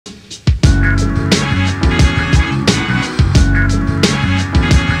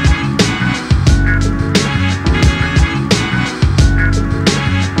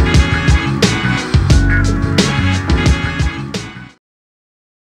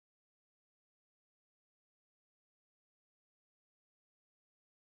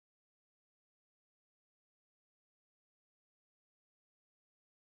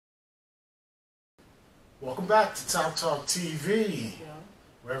Welcome back to Top Talk TV,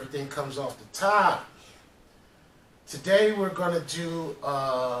 where everything comes off the top. Today we're going to do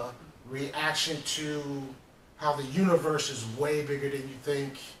a reaction to how the universe is way bigger than you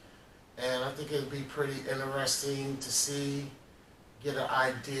think. And I think it'll be pretty interesting to get an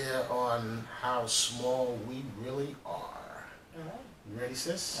idea on how small we really are. All right. You ready,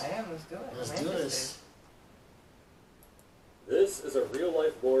 sis? I am. Let's do it. Let's do this. This is a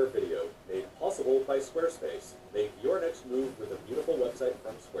real-life lore video made possible by Squarespace. Make your next move with a beautiful website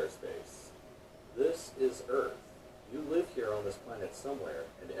from Squarespace. This is Earth. You live here on this planet somewhere,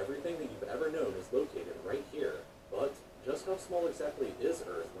 and everything that you've ever known is located right here. But just how small exactly is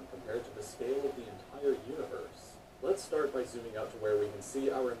Earth when compared to the scale of the entire universe? Let's start by zooming out to where we can see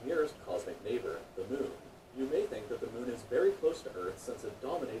our nearest cosmic neighbor, the Moon. You may think that the Moon is very close to Earth since it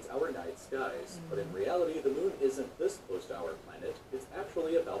dominates our night skies, but in reality the Moon isn't this close to our planet. It's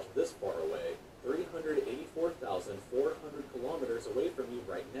actually about this far away, 384,400 kilometers away from you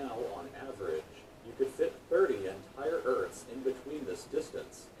right now on average. You could fit 30 entire Earths in between this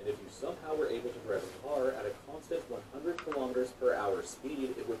distance, and if you somehow were able to drive a car at a constant 100 kilometers per hour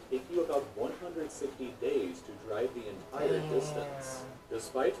speed, it would take you about 160 days to drive the entire distance.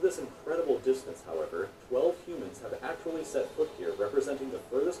 Despite this incredible distance, however, 12 humans have actually set foot here, representing the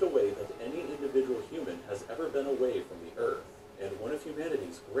furthest away that any individual human has ever been away from the Earth, and one of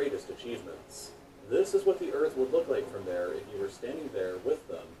humanity's greatest achievements. This is what the Earth would look like from there if you were standing there with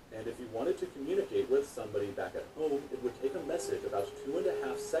them, and if you wanted to communicate with somebody back at home, it would take a message about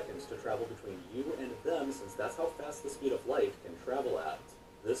 2.5 seconds to travel between you and them, since that's how fast the speed of light can travel at.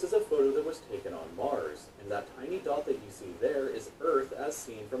 This is a photo that was taken on Mars, and that tiny dot that you see there is Earth as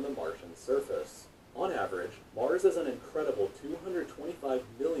seen from the Martian surface. On average, Mars is an incredible 225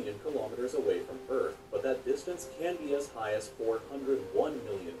 million kilometers away from Earth, but that distance can be as high as 401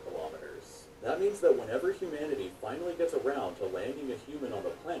 million kilometers. That means that whenever humanity finally gets around to landing a human on the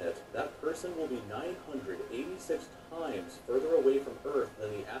planet, that person will be 986 times further away from Earth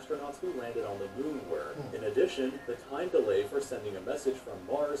than the astronauts who landed on the Moon were. In addition, the time delay for sending a message from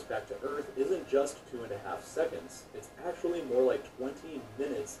Mars back to Earth isn't just 2.5 seconds, it's actually more like 20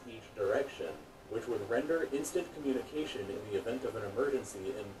 minutes each direction, which would render instant communication in the event of an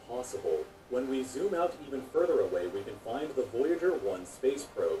emergency impossible. When we zoom out even further away, we can find the Voyager 1 space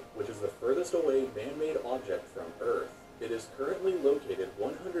probe, which is the furthest away man-made object from Earth. It is currently located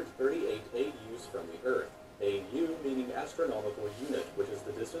 138 AUs from the Earth, AU meaning astronomical unit, which is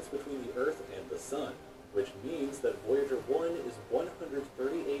the distance between the Earth and the Sun, which means that Voyager 1 is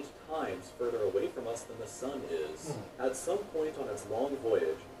 138 times further away from us than the Sun is. At some point on its long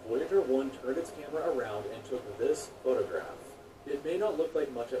voyage, Voyager 1 turned its camera around and took this photograph. It may not look like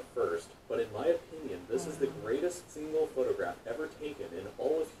much at first, but in my opinion, this is the greatest single photograph ever taken in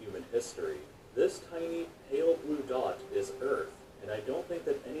all of human history. This tiny, pale blue dot is Earth, and I don't think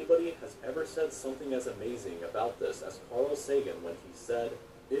that anybody has ever said something as amazing about this as Carl Sagan when he said,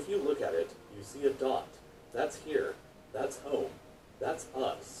 "If you look at it, you see a dot. That's here. That's home. That's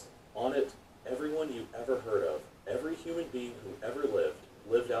us. On it, everyone you ever heard of, every human being who ever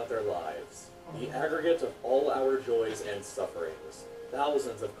lived out their lives. The aggregate of all our joys and sufferings.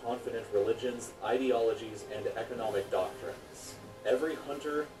 Thousands of confident religions, ideologies, and economic doctrines. Every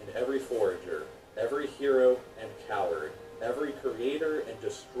hunter and every forager, every hero and coward, every creator and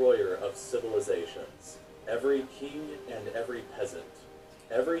destroyer of civilizations, every king and every peasant,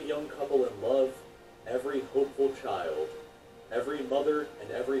 every young couple in love, every hopeful child, every mother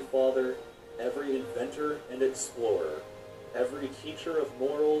and every father, every inventor and explorer, every teacher of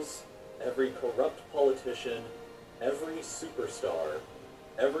morals, every corrupt politician, every superstar,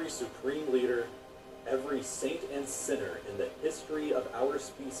 every supreme leader, every saint and sinner in the history of our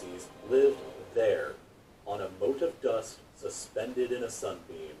species lived there, on a mote of dust suspended in a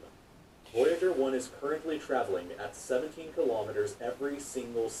sunbeam." Voyager 1 is currently traveling at 17 kilometers every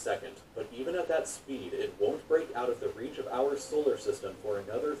single second, but even at that speed, it won't break out of the reach of our solar system for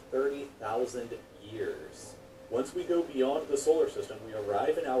another 30,000 years. Once we go beyond the solar system, we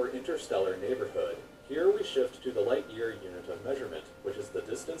arrive in our interstellar neighborhood. Here we shift to the light-year unit of measurement, which is the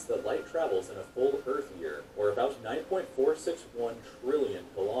distance that light travels in a full Earth year, or about 9.461 trillion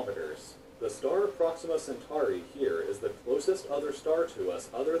kilometers. The star Proxima Centauri here is the closest other star to us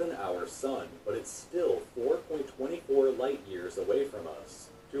other than our Sun, but it's still 4.24 light-years away from us.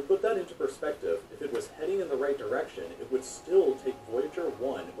 To put that into perspective, if it was heading in the right direction, it would still take Voyager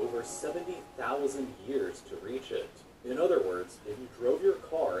 1 over 70,000 years to reach it. In other words, if you drove your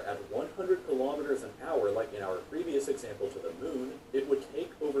car at 100 kilometers an hour like in our previous example to the Moon, it would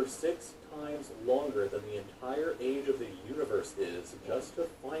take over 6 times longer than the entire age of the universe is just to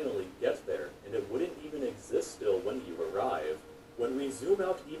finally get there, and it wouldn't even zoom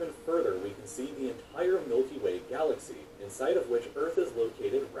out even further, we can see the entire Milky Way galaxy, inside of which Earth is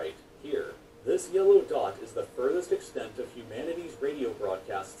located right here. This yellow dot is the furthest extent of humanity's radio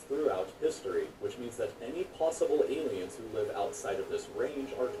broadcasts throughout history, which means that any possible aliens who live outside of this range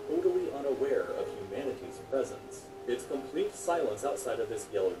are totally unaware of humanity's presence. It's complete silence outside of this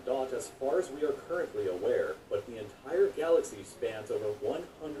yellow dot as far as we are currently aware, but the entire galaxy spans over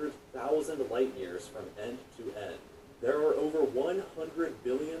 100,000 light years from end to end. There are over 100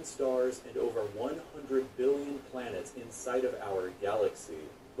 billion stars and over 100 billion planets inside of our galaxy.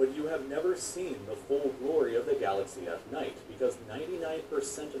 But you have never seen the full glory of the galaxy at night, because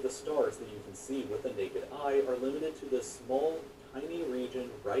 99% of the stars that you can see with the naked eye are limited to this small, tiny region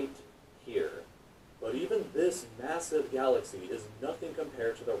right here. But even this massive galaxy is nothing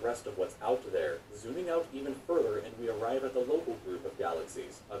compared to the rest of what's out there. Zooming out even further, and we arrive at the local group of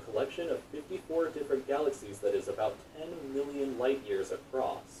galaxies, a collection of 54 different galaxies that is about 10 million light years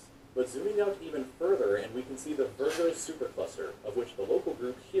across. But zooming out even further, and we can see the Virgo supercluster, of which the local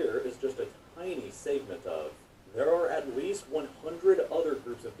group here is just a tiny segment of. There are at least 100 other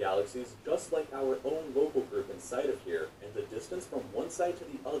groups of galaxies just like our own local group inside of here, and the distance from one side to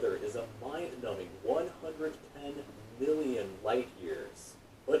the other is a mind-numbing 110 million light years.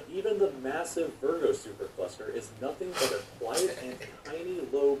 But even the massive Virgo supercluster is nothing but a quiet and tiny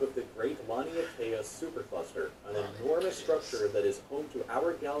lobe of the Great Laniakea supercluster, an enormous structure that is home to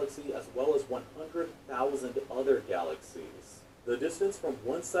our galaxy as well as 100,000 other galaxies. The distance from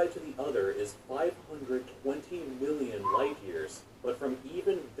one side to the other is 520 million light years, but from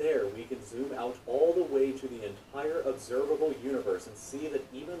even there we can zoom out all the way to the entire observable universe and see that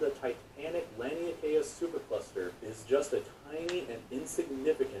even the titanic Laniakea supercluster is just a tiny and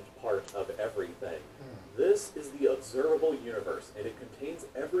insignificant part of everything. This is the observable universe, and it contains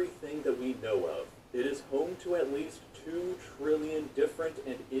everything that we know of. It is home to at least 2 trillion different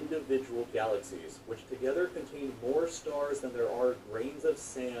and individual galaxies, which together contain more stars than there are grains of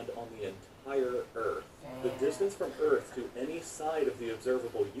sand on the entire Earth. The distance from Earth to any side of the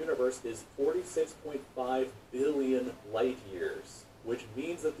observable universe is 46.5 billion light years, which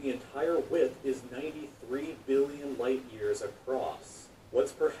means that the entire width is 93 billion light years across.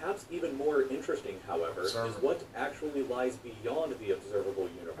 What's perhaps even more interesting, however, is what actually lies beyond the observable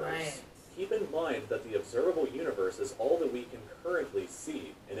universe. Right. Keep in mind that the observable universe is all that we can currently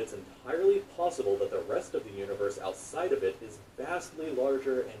see, and it's entirely possible that the rest of the universe outside of it is vastly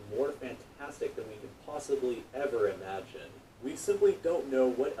larger and more fantastic than we can possibly ever imagine. We simply don't know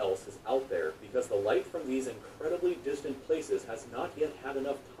what else is out there, because the light from these incredibly distant places has not yet had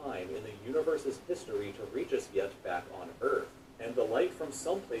enough time in the universe's history to reach us yet back on Earth. And the light from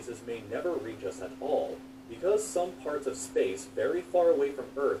some places may never reach us at all. Because some parts of space very far away from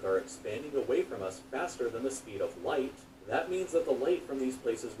Earth are expanding away from us faster than the speed of light, that means that the light from these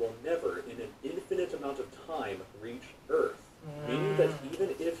places will never, in an infinite amount of time, reach Earth. Meaning that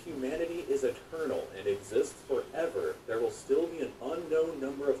even if humanity is eternal and exists forever, there will still be an unknown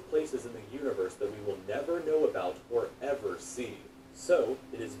number of places in the universe that we will never know about or ever see. So,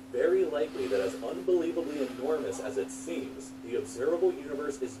 it is very likely that as unbelievably enormous as it seems, the observable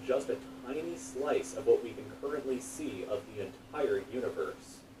universe is just a tiny slice of what we can currently see of the entire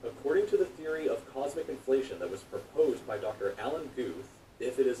universe. According to the theory of cosmic inflation that was proposed by Dr. Alan Guth,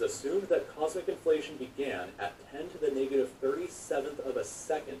 if it is assumed that cosmic inflation began at 10 to the negative 37th of a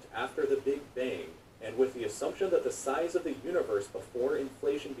second after the Big Bang, and with the assumption that the size of the universe before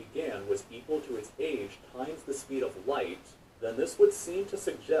inflation began was equal to its age times the speed of light, then this would seem to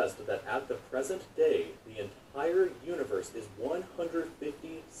suggest that at the present day, the entire universe is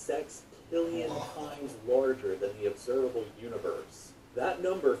 150 sextillion times larger than the observable universe. That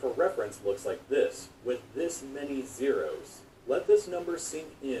number for reference looks like this, with this many zeros. Let this number sink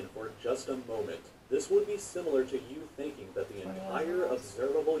in for just a moment. This would be similar to you thinking that the entire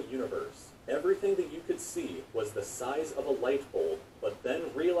observable universe, everything that you could see, was the size of a light bulb, but then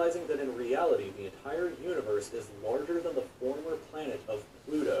realizing that in reality the entire universe is larger than the former planet of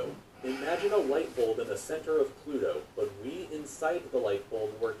Pluto. Imagine a light bulb in the center of Pluto, but we inside the light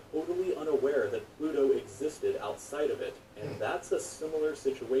bulb were totally unaware that Pluto existed outside of it, and that's a similar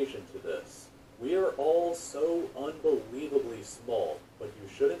situation to this. We are all so unbelievably small, but you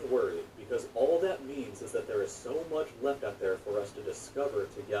shouldn't worry, because all that means is that there is so much left out there for us to discover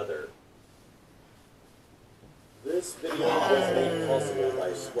together. This video was made possible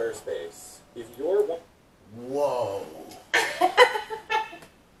by Squarespace. If you're Whoa.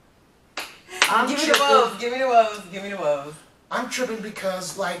 Give me the woes, give me the woes, give me the woes. I'm tripping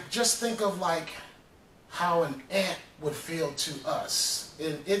because, like, just think of, like, how an ant would feel to us.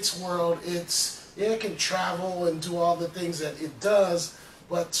 In its world, it can travel and do all the things that it does,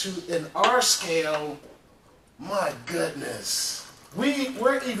 But in our scale, my goodness,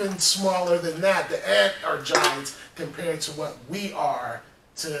 we're even smaller than that. The ants are giants compared to what we are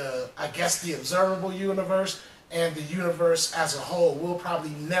to, I guess, the observable universe and the universe as a whole. We'll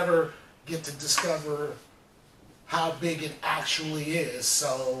probably never get to discover how big it actually is.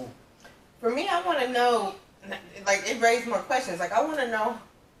 So, for me, I want to know, like, it raised more questions. Like, I want to know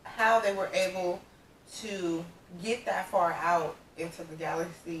how they were able to get that far out into the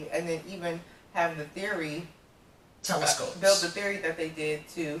galaxy and then even have the theory, telescopes. build the theory that they did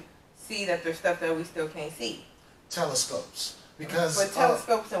to see that there's stuff that we still can't see. Telescopes. Because, but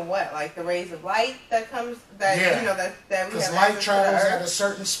telescopes and what? Like the rays of light that comes, that, yeah, you know, that we have. Because light travels at a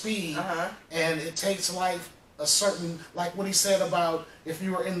certain speed, and it takes light a certain, like what he said about if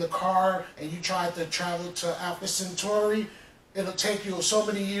you were in the car and you tried to travel to Alpha Centauri, it'll take you so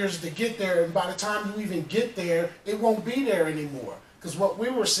many years to get there, and by the time you even get there, it won't be there anymore. Because what we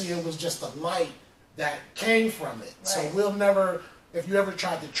were seeing was just the light that came from it. Right. So we'll never, if you ever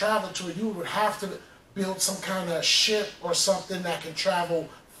tried to travel to it, you would have to build some kind of ship or something that can travel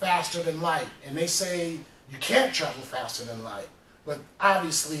faster than light. And they say you can't travel faster than light, but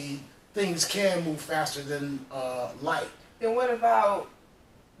obviously things can move faster than light. Then what about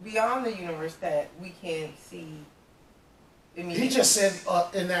beyond the universe that we can't see? He just said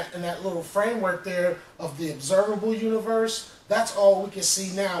in that little framework there of the observable universe, that's all we can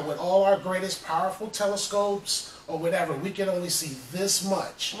see now. With all our greatest powerful telescopes or whatever, we can only see this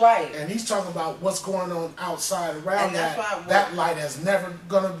much. Right. And he's talking about what's going on outside around that. That light is never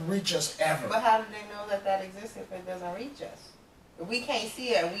going to reach us ever. But how do they know that that exists if it doesn't reach us? If we can't see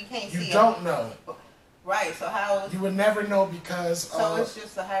it, we can't see it. You don't know. Right, so how... You would never know because... So it's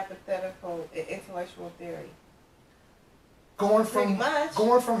just a hypothetical, intellectual theory. Going from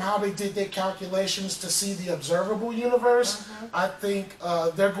how they did their calculations to see the observable universe, I think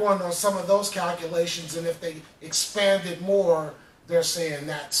they're going on some of those calculations, and if they expand it more, they're saying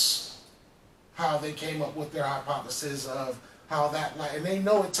that's how they came up with their hypothesis of how that light, and they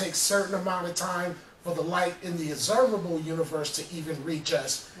know it takes a certain amount of time for the light in the observable universe to even reach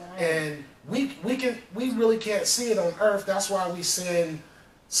us, and we really can't see it on Earth. That's why we send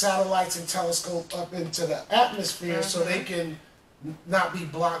satellites and telescope up into the atmosphere so they can not be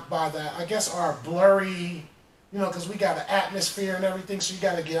blocked by that, I guess, our blurry, you know, because we got an atmosphere and everything, so you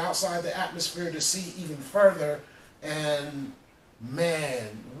got to get outside the atmosphere to see even further. And man,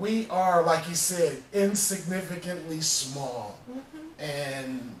 we are, like he said, insignificantly small.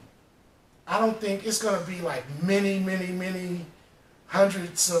 And I don't think it's going to be like many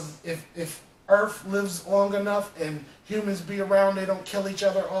hundreds of, if Earth lives long enough and humans be around, they don't kill each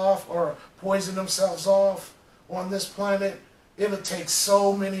other off or poison themselves off on this planet, it'll take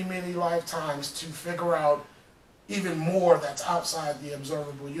so many lifetimes to figure out even more that's outside the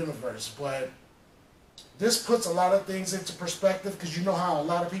observable universe. But this puts a lot of things into perspective, because you know how a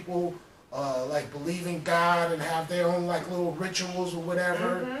lot of people like believe in God and have their own like little rituals or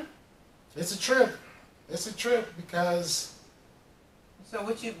whatever. It's a trip. It's a trip because... So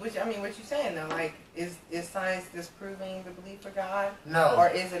what you saying though? Like, is science disproving the belief of God? No. Or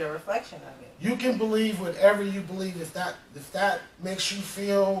is it a reflection of it? You can believe whatever you believe. If that makes you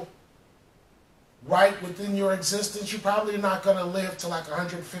feel right within your existence, you're probably not going to live to like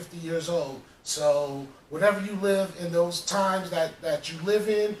 150 years old. So whatever you live in those times that you live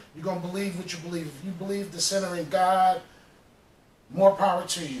in, you're going to believe what you believe. If you believe the center in God, more power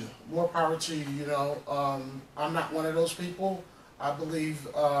to you. More power to you. You know, I'm not one of those people. I believe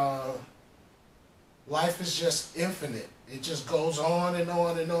life is just infinite. It just goes on and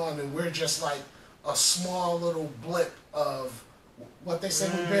on and on, and we're just like a small little blip of what they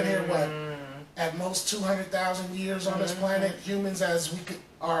say we've been here, what, at most 200,000 years on this planet. Humans as we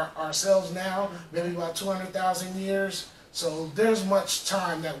are ourselves now, maybe about 200,000 years. So there's much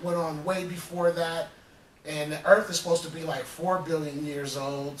time that went on way before that, and the Earth is supposed to be like 4 billion years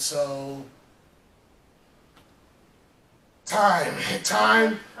old, so... Time.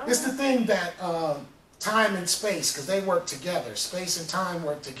 It's the thing that time and space, because they work together. Space and time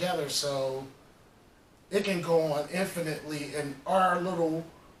work together, so it can go on infinitely. And our little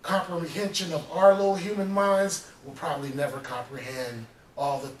comprehension of our little human minds will probably never comprehend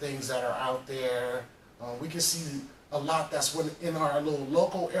all the things that are out there. We can see a lot that's in our little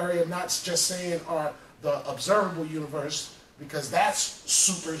local area, not just saying the observable universe, because that's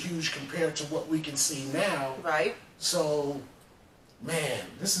super huge compared to what we can see now. Right. So, man,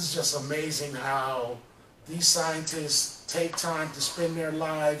 this is just amazing how these scientists take time to spend their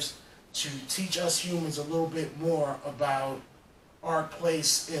lives to teach us humans a little bit more about our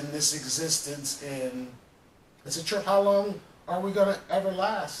place in this existence. And it's a trip. How long are we gonna ever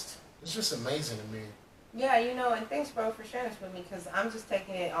last? It's just amazing to me. Yeah, you know, and thanks, bro, for sharing this with me, because I'm just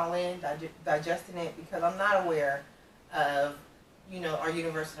taking it all in, digesting it, because I'm not aware of, you know, our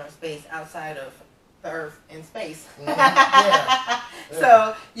universe and our space outside of the Earth and space. Yeah.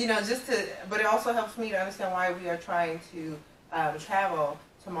 So, you know, but it also helps me to understand why we are trying to travel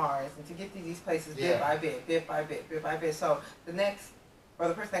to Mars and to get to these places bit by bit, bit by bit, bit by bit. So the next, or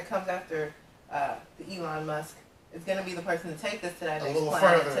the person that comes after the Elon Musk is going to be the person to take us to that next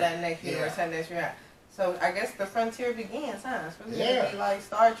planet, to that next universe, that next reality. So I guess the frontier begins, huh? It's really going to be like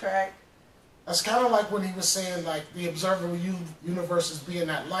Star Trek. That's kind of like when he was saying, like, the observable universe is being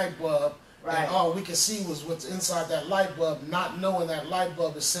that light bulb, and all we can see was what's inside that light bulb, not knowing that light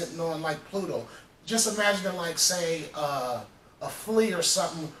bulb is sitting on, like, Pluto. Just imagining, like, say, a flea or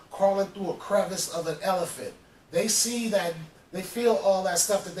something crawling through a crevice of an elephant. They see that, they feel all that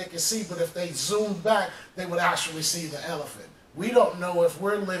stuff that they can see, but if they zoom back, they would actually see the elephant. We don't know if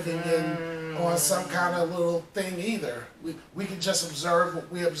we're living on some kind of little thing either. We can just observe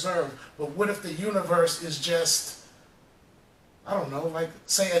what we observe. But what if the universe is just, I don't know, like,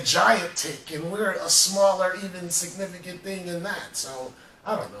 say, a giant tick, and we're a smaller, even significant thing in that. So,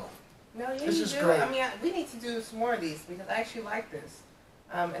 I don't know. No, yeah, you do. Great. I mean, we need to do some more of these, because I actually like this.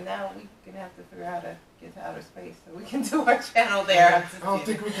 And now we're going to have to figure out how to get to outer space so we can do our channel there. I don't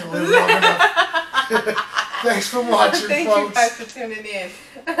think we can live long enough. Thanks for watching, Thank folks. Thank you guys for tuning in.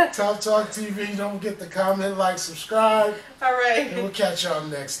 Top Talk TV. Don't forget to comment, like, subscribe. All right. And we'll catch y'all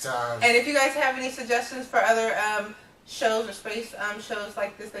next time. And if you guys have any suggestions for other shows or space shows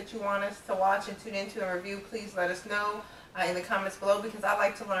like this that you want us to watch and tune into and review, please let us know in the comments below, because I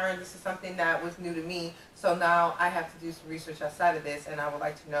like to learn. This is something that was new to me. So now I have to do some research outside of this, and I would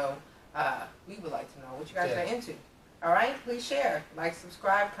like to know, we would like to know what you guys are into. All right? Please share, like,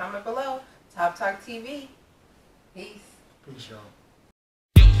 subscribe, comment below. Top Talk TV. Peace. Peace, y'all.